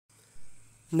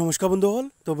নমস্কাৰ বন্ধুসকল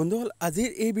তো বন্ধুসকল আজিৰ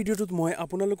এই ভিডিঅ'টোত মই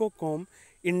আপোনালোকক কম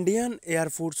ইণ্ডিয়ান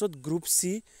এয়াৰফোৰ্চত গ্ৰুপ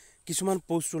চি কিছুমান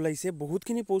পোষ্ট ওলাইছে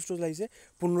বহুতখিনি পোষ্ট ওলাইছে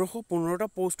 1515টা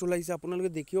পোষ্ট ওলাইছে আপোনালোকে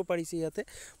দেখিব পাৰিছে ইয়াতে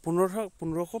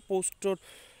 1500 পোষ্টৰ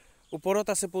ওপৰত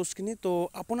আছে পোষ্টখিনি তো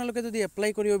আপোনালোকে যদি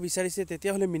এপ্লাই কৰিব বিচাৰিছে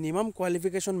তেতিয়াহ'লে মিনিমাম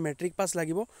কোৱালিফিকেশ্যন মেট্ৰিক পাছ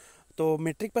লাগিব তো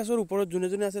মেট্ৰিক পাছৰ ওপৰত যোনে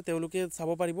যোনে আছে তেওঁলোকে চাব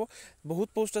পাৰিব বহুত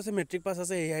পোষ্ট আছে মেট্ৰিক পাছ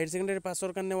আছে হায়াৰ সেকেন্ডাৰী পাছৰ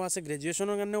কাৰণেও আছে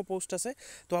গ্ৰেজুৱেশ্যনৰ কাৰণেও পোষ্ট আছে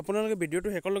তো আপোনালোকে ভিডিঅ'টো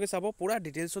শেষলৈকে চাব পুৰা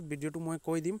ডিটেইলছত ভিডিঅ'টো মই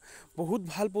কৈ দিম বহুত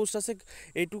ভাল পোষ্ট আছে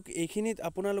এইখিনিত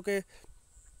আপোনালোকে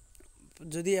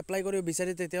যদি এপ্লাই কৰিব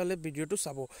বিচাৰে তেতিয়াহ'লে ভিডিঅ'টো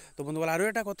চাব তো বন্ধুসকল আৰু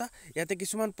এটা কথা ইয়াতে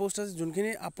কিছুমান পোষ্ট আছে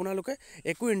যোনখিনি আপোনালোকে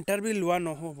একো ইণ্টাৰভিউ লোৱা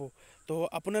নহ'ব তো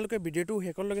আপোনালোকে ভিডিঅ'টো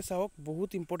শেষলৈকে চাওক বহুত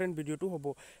ইম্পৰ্টেণ্ট ভিডিঅ'টো হ'ব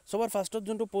সবৰ ফাৰ্ষ্টত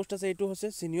যোনটো পোষ্ট আছে এইটো হৈছে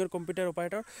সিনিয়ৰ কম্পিউটাৰ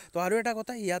অপাৰেটৰ তো আৰু এটা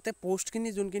কথা ইয়াতে পোষ্টখিনি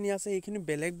যোনখিনি আছে এইখিনি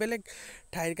বেলেগ বেলেগ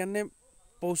ঠাইৰ কাৰণে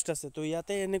পোষ্ট আছে তো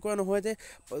ইয়াতে এনেকুৱা নহয় যে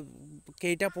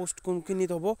কেইটা পোষ্ট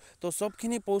কোনখিনিত হ'ব তো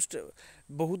সবখিনি পোষ্ট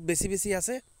বহুত বেছি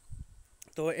আছে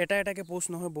তো এটাকে পোষ্ট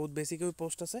নহয় বহুত বেছিকৈ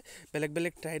পোষ্ট আছে বেলেগ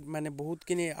বেলেগ ঠাইত মানে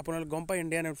বহুতখিনি আপোনালোক গম পায়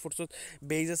ইণ্ডিয়ান এয়াৰফোৰ্চত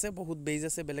বেজ আছে বহুত বেজ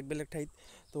আছে বেলেগ ঠাইত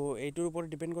তো এইটোৰ ওপৰত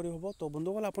ডিপেণ্ড কৰি হ'ব তো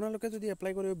বন্ধুসকল আপোনালোকে যদি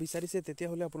এপ্লাই কৰিব বিচাৰিছে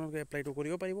তেতিয়াহ'লে আপোনালোকে এপ্লাইটো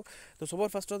কৰিব পাৰিব তো সবৰ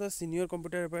ফাৰ্ষ্টত আছে সিনিয়ৰ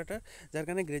কম্পিউটাৰ অপাৰেটৰ যাৰ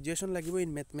কাৰণে গ্ৰেজুৱেশ্যন লাগিব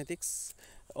ইন মেথমেটিক্স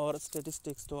অৰ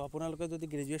ষ্টেটিষ্টিক্স তো আপোনালোকে যদি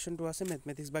গ্ৰেজুৱেশ্যনটো আছে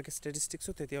মেথমেটিক্স বা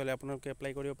ষ্টেটিষ্টিক্সত তেতিয়াহ'লে আপোনালোকে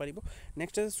এপ্লাই কৰিব পাৰিব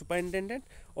নেক্সট আছে ছুপাৰিনটেণ্ডেণ্ট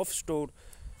অফ ষ্ট'ৰ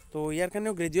তো ইয়াৰ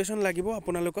কাৰণেও গ্ৰেজুৱেশ্যন লাগিব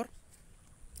আপোনালোকৰ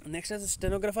নেক্সট আছে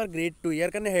ষ্টেনোগ্ৰাফাৰ গ্ৰেড 2 ইয়াৰ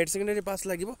কাৰণে হায়াৰ সেকেন্ডাৰী পাছ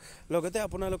লাগিব লগতে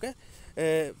আপোনালোকে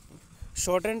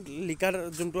শৰ্ট এণ্ড লিকাৰ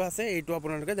যোনটো আছে এইটো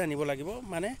আপোনালোকে জানিব লাগিব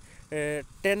মানে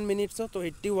 10 মিনিটছত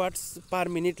 80 ৱাৰ্ডছ পাৰ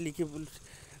মিনিট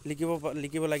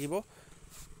লিখিব লাগিব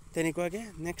তেনেকুৱাকৈ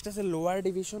নেক্সট আছে লোৱাৰ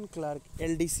ডিভিজন ক্লাৰ্ক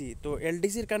LDC তো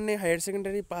LDCৰ কাৰণে হায়াৰ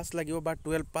সেকেন্ডাৰী পাছ লাগিব বা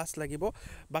 12 পাছ লাগিব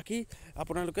বাকী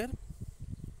আপোনালোকে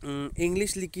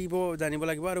ইংলিছ লিখিব জানিব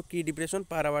লাগিব আৰু কি ডিপ্ৰেশ্যন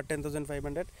পাৰ আৱাৰ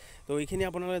 10,500 তো এইখিনি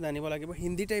আপোনালোকে জানিব লাগিব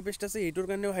হিন্দী টাইপিষ্ট আছে এইটোৰ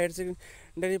কাৰণেও হায়াৰ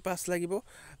সেকেন্ডাৰী পাছ লাগিব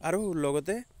আৰু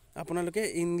লগতে আপোনালোকে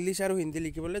ইংলিছ আৰু হিন্দী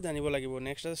লিখিবলৈ জানিব লাগিব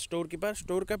নেক্সট আছে ষ্ট'ৰ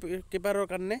কিপাৰৰ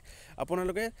কাৰণে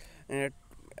আপোনালোকে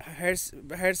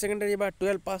হায়াৰ সেকেন্ডাৰী বা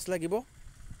 12 পাছ লাগিব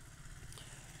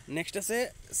নেক্সট আছে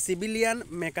চিভিলিয়ান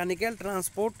মেকানিকেল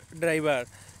ট্ৰান্সপৰ্ট ড্ৰাইভাৰ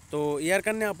তো ইয়াৰ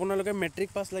কাৰণে আপোনালোকে মেট্ৰিক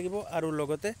পাছ লাগিব আৰু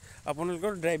লগতে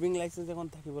আপোনালোকৰ ড্ৰাইভিং লাইচেন্স এখন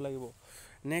থাকিব লাগিব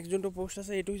নেক্সট যোনটো পোষ্ট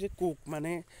আছে এইটো হৈছে কুক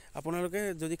মানে আপোনালোকে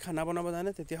যদি খানা বনাব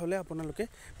জানে তেতিয়াহ'লে আপোনালোকে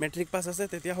মেট্ৰিক পাছ আছে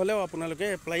তেতিয়াহ'লেও আপোনালোকে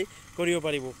এপ্লাই কৰিব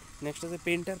পাৰিব নেক্সট আছে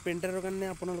পেইণ্টাৰৰ কাৰণে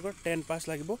আপোনালোকৰ 10 পাছ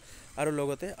লাগিব আৰু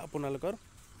লগতে আপোনালোকৰ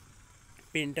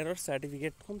পেইণ্টাৰৰ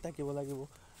চাৰ্টিফিকেটখন থাকিব লাগিব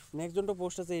নেক্সট যোনটো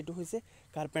পোষ্ট আছে এইটো হৈছে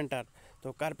কাৰ্পেণ্টাৰ তো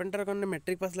কাৰ্পেণ্টাৰৰ কাৰণে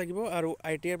মেট্ৰিক পাছ লাগিব আৰু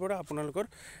ITIৰ পৰা আপোনালোকৰ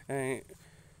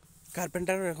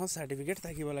কাৰ্পেণ্টাৰৰ এখন চাৰ্টিফিকেট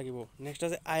থাকিব লাগিব নেক্সট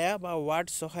আছে আয়া বা ৱাৰ্ড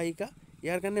সহায়িকা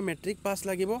ইয়াৰ কাৰণে মেট্ৰিক পাছ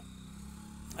লাগিব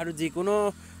আৰু যিকোনো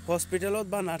হস্পিটেলত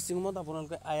বা নাৰ্ছিং হোমত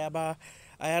আপোনালোকে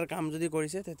আয়াৰ কাম যদি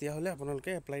কৰিছে তেতিয়াহ'লে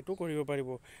আপোনালোকে এপ্লাইটো কৰিব পাৰিব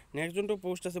নেক্সট যোনটো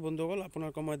পোষ্ট আছে বন্ধুসকল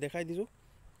আপোনালোকক মই দেখাই দিছোঁ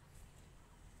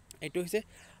এইটো হৈছে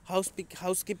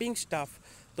হাউচকিপিং ষ্টাফ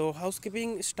তো হাউচকিপিং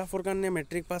ষ্টাফৰ কাৰণে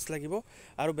মেট্ৰিক পাছ লাগিব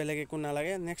আৰু বেলেগ একো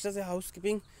নালাগে নেক্সট আছে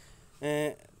হাউচকিপিং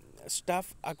ষ্টাফ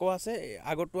আকৌ আছে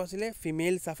আগৰটো আছিলে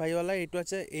ফিমেল চাফাইৱালা এইটো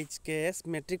আছে HKS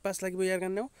মেট্ৰিক পাছ লাগিব ইয়াৰ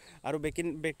কাৰণেও আৰু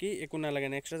বেকি একো নালাগে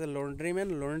নেক্সট আছে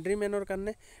লণ্ড্ৰিমেনৰ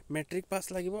কাৰণে মেট্ৰিক পাছ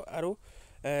লাগিব আৰু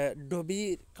ডবি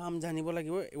কাম জানিব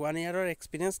লাগিব 1 ইয়াৰৰ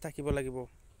এক্সপিৰিয়েঞ্চ থাকিব লাগিব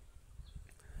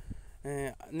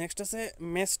নেক্সট আছে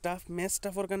মেছ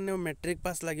ষ্টাফৰ কাৰণেও মেট্ৰিক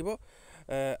পাছ লাগিব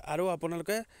আৰু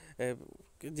আপোনালোকে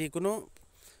যিকোনো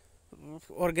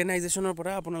অৰ্গেনাইজেশ্যনৰ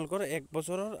পৰা আপোনালোকৰ 1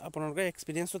 বছৰৰ আপোনালোকৰ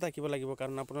এক্সপিৰিয়েঞ্চো থাকিব লাগিব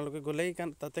কাৰণ আপোনালোকে গ'লেই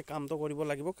তাতে কামটো কৰিব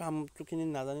লাগিব কামটোখিনি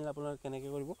নাজানিলে আপোনালোকে কেনেকৈ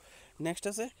কৰিব নেক্সট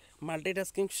আছে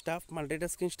মাল্টিটাস্কিং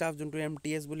ষ্টাফ যোনটো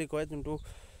MTS বুলি কয় যোনটো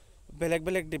বেলেগ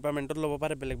ডিপাৰ্টমেণ্টত ল'ব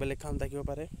পাৰে বেলেগ কাম থাকিব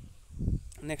পাৰে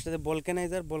নেক্সট আছে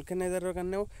বলকেনাইজাৰৰ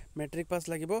কাৰণেও মেট্ৰিক পাছ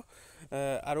লাগিব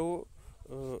আৰু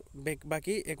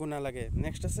বাকী একো নালাগে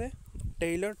নেক্সট আছে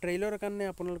ট্ৰেইলাৰৰ কাৰণে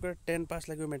আপোনালোকৰ 10 পাছ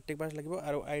লাগিব মেট্ৰিক পাছ লাগিব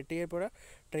আৰু ITIৰ পৰা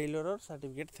ট্ৰেইলাৰৰ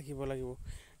চাৰ্টিফিকেট থাকিব লাগিব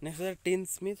নেক্সট আছে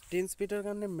টিন স্পিডৰ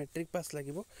কাৰণে মেট্ৰিক পাছ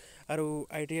লাগিব আৰু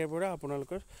ITIৰ পৰা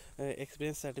আপোনালোকৰ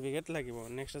এক্সপিৰিয়েঞ্চ চাৰ্টিফিকেট লাগিব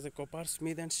নেক্সট আছে copper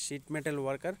Smith and sheet metal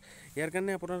worker ইয়াৰ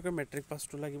কাৰণে আপোনালোকৰ মেট্ৰিক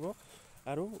পাছটো লাগিব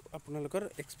আৰু আপোনালোকৰ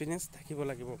এক্সপিৰিয়েঞ্চ থাকিব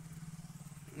লাগিব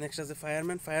নেক্সট আছে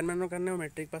ফায়াৰমেনৰ কাৰণেও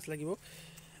মেট্ৰিক পাছ লাগিব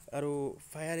আৰু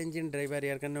ফায়াৰ ইঞ্জিন ড্ৰাইভাৰ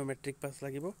ইয়াৰ কাৰণেও মেট্ৰিক পাছ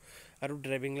লাগিব আৰু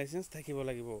ড্ৰাইভিং লাইচেন্স থাকিব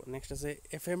লাগিব নেক্সট আছে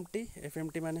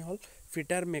FMT মানে হ'ল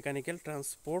ফিটাৰ মেকানিকেল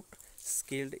ট্ৰান্সপৰ্ট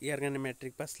স্কিল্ড ইয়াৰ কাৰণে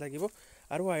মেট্ৰিক পাছ লাগিব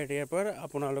আৰু ITIৰ পৰা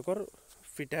আপোনালোকৰ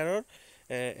ফিটাৰৰ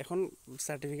এখন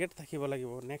চাৰ্টিফিকেট থাকিব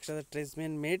লাগিব নেক্সট আছে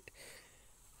tradesmen made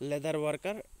leather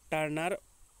worker turner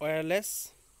wireless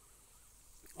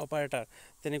operator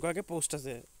তেনেকুৱাকৈ পোষ্ট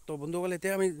আছে তো বন্ধুসকল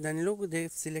এতিয়া আমি জানিলোঁ যে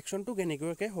চিলেকশ্যনটো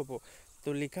কেনেকুৱাকৈ হ'ব। তো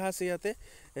লিখা আছে ইয়াতে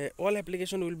all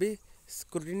application will be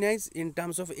scrutinized in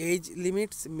terms of age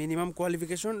limits, minimum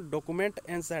qualification, document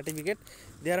and certificate.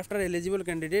 Thereafter eligible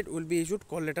candidate will be issued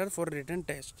call letter for written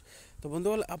test. তো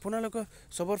বন্ধুসকল আপোনালোকে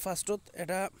সবৰ ফাৰ্ষ্টত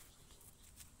এটা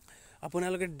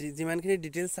আপোনালোকে যিমানখিনি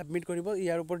ডিটেইলছ ছাবমিট কৰিব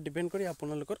ইয়াৰ ওপৰত ডিপেণ্ড কৰি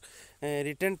আপোনালোকৰ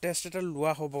ৰিটেন টেষ্ট এটা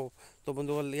লোৱা হ'ব। তো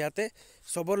বন্ধুসকল ইয়াতে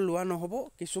সবৰ লোৱা নহ'ব,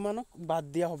 কিছুমানক বাদ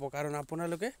দিয়া হ'ব, কাৰণ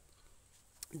আপোনালোকে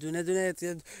যোনে যোনে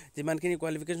এতিয়া যিমানখিনি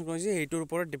কোৱালিফিকেশ্যন কৰিছে সেইটোৰ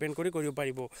ওপৰত ডিপেণ্ড কৰি কৰিব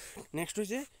পাৰিব। নেক্সট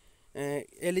হৈছে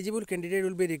eligible candidate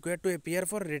will be required to appear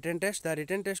for written test. The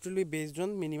written test will be based on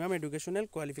minimum educational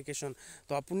qualification.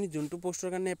 তো আপুনি যোনটো পোষ্টৰ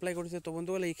কাৰণে এপ্লাই কৰিছে, তো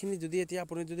বন্ধুসকল এইখিনি যদি এতিয়া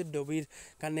আপুনি যদি ডবিৰ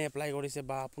কাৰণে এপ্লাই কৰিছে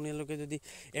বা আপোনালোকে যদি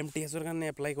MTSৰ কাৰণে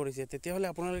এপ্লাই কৰিছে, তেতিয়াহ'লে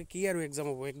আপোনালোকে কি আৰু এক্সাম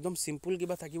হ'ব, একদম চিম্পুল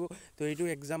কিবা থাকিব। তো এইটো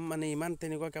এক্সাম মানে ইমান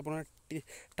তেনেকুৱাকৈ আপোনাৰ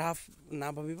টাফ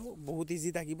নাভাবিব, বহুত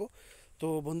ইজি থাকিব। তো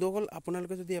বন্ধুসকল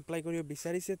আপোনালোকে যদি এপ্লাই কৰিব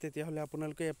বিচাৰিছে তেতিয়াহ'লে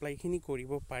আপোনালোকে এপ্লাইখিনি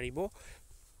কৰিব পাৰিব।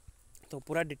 তো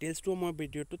পুৰা ডিটেইলছটো মই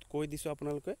ভিডিঅ'টোত কৈ দিছোঁ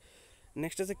আপোনালোকে।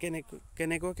 নেক্সট আছে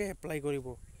কেনেকুৱাকৈ এপ্লাই কৰিব।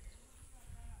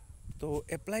 তো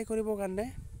এপ্লাই কৰিবৰ কাৰণে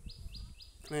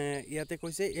ইয়াতে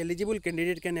কৈছে eligible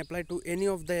candidate can apply to any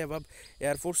of the above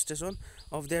air force station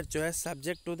of there choice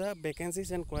subject to the vacancies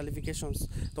and qualifications.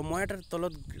 তো মই এটা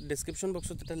তলত ডেছক্ৰিপশ্যন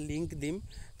বক্সত এটা লিংক দিম।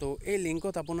 তো এই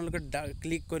লিংকত আপোনালোকে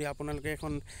ক্লিক কৰি আপোনালোকে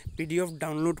এখন PDF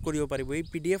ডাউনলোড কৰিব পাৰিব। এই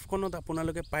PDFখনত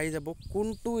আপোনালোকে পাই যাব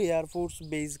কোনটো এয়াৰফ'ৰ্চ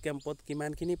বেছ কেম্পত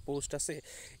কিমানখিনি পোষ্ট আছে,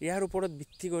 ইয়াৰ ওপৰত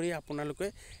ভিত্তি কৰি আপোনালোকে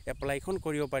এপ্লাইখন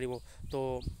কৰিব পাৰিব। তো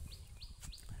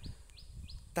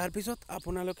তাৰপিছত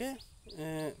আপোনালোকে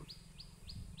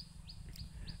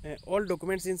all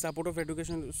documents in support of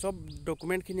education, সব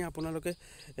ডকুমেণ্টখিনি আপোনালোকে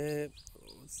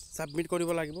ছাবমিট কৰিব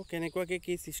লাগিব। কেনেকুৱাকৈ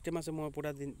কি ছিষ্টেম আছে মই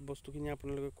পুৰা বস্তুখিনি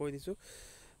আপোনালোকে কৈ দিছোঁ।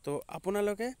 তো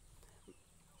আপোনালোকে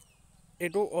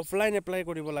এইটো অফলাইন এপ্লাই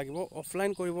কৰিব লাগিব।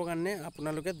 অফলাইন কৰিবৰ কাৰণে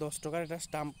আপোনালোকে 10 টকাৰ এটা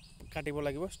ষ্টাম্প কাটিব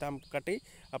লাগিব। ষ্টাম্প কাটি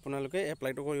আপোনালোকে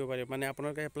এপ্লাইটো কৰিব পাৰিব। মানে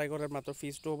আপোনালোকে এপ্লাই কৰাৰ মাত্ৰ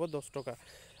ফিজটো হ'ব 10 টকা,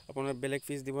 আপোনাৰ বেলেগ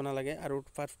ফিজ দিব নালাগে। আৰু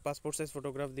পাছপৰ্ট চাইজ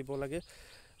ফটোগ্ৰাফ দিব লাগে।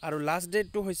 আৰু লাষ্ট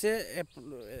ডেটটো হৈছে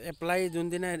এপ্লাই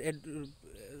যোনদিনা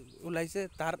ওলাইছে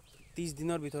তাৰ 30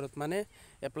 দিনৰ ভিতৰত, মানে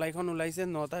এপ্লাইখন ওলাইছে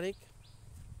 9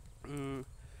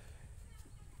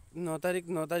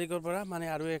 তাৰিখৰ পৰা, মানে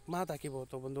আৰু এক মাহ থাকিব।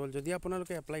 তো বন্ধুসকল যদি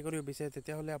আপোনালোকে এপ্লাই কৰিব বিচাৰে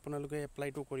তেতিয়াহ'লে আপোনালোকে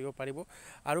এপ্লাইটো কৰিব পাৰিব।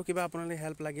 আৰু কিবা আপোনালোকে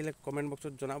হেল্প লাগিলে কমেণ্ট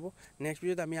বক্সত জনাব। নেক্সট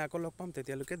ভিডিঅ'ত আমি আকৌ লগ পাম,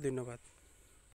 তেতিয়ালৈকে ধন্যবাদ।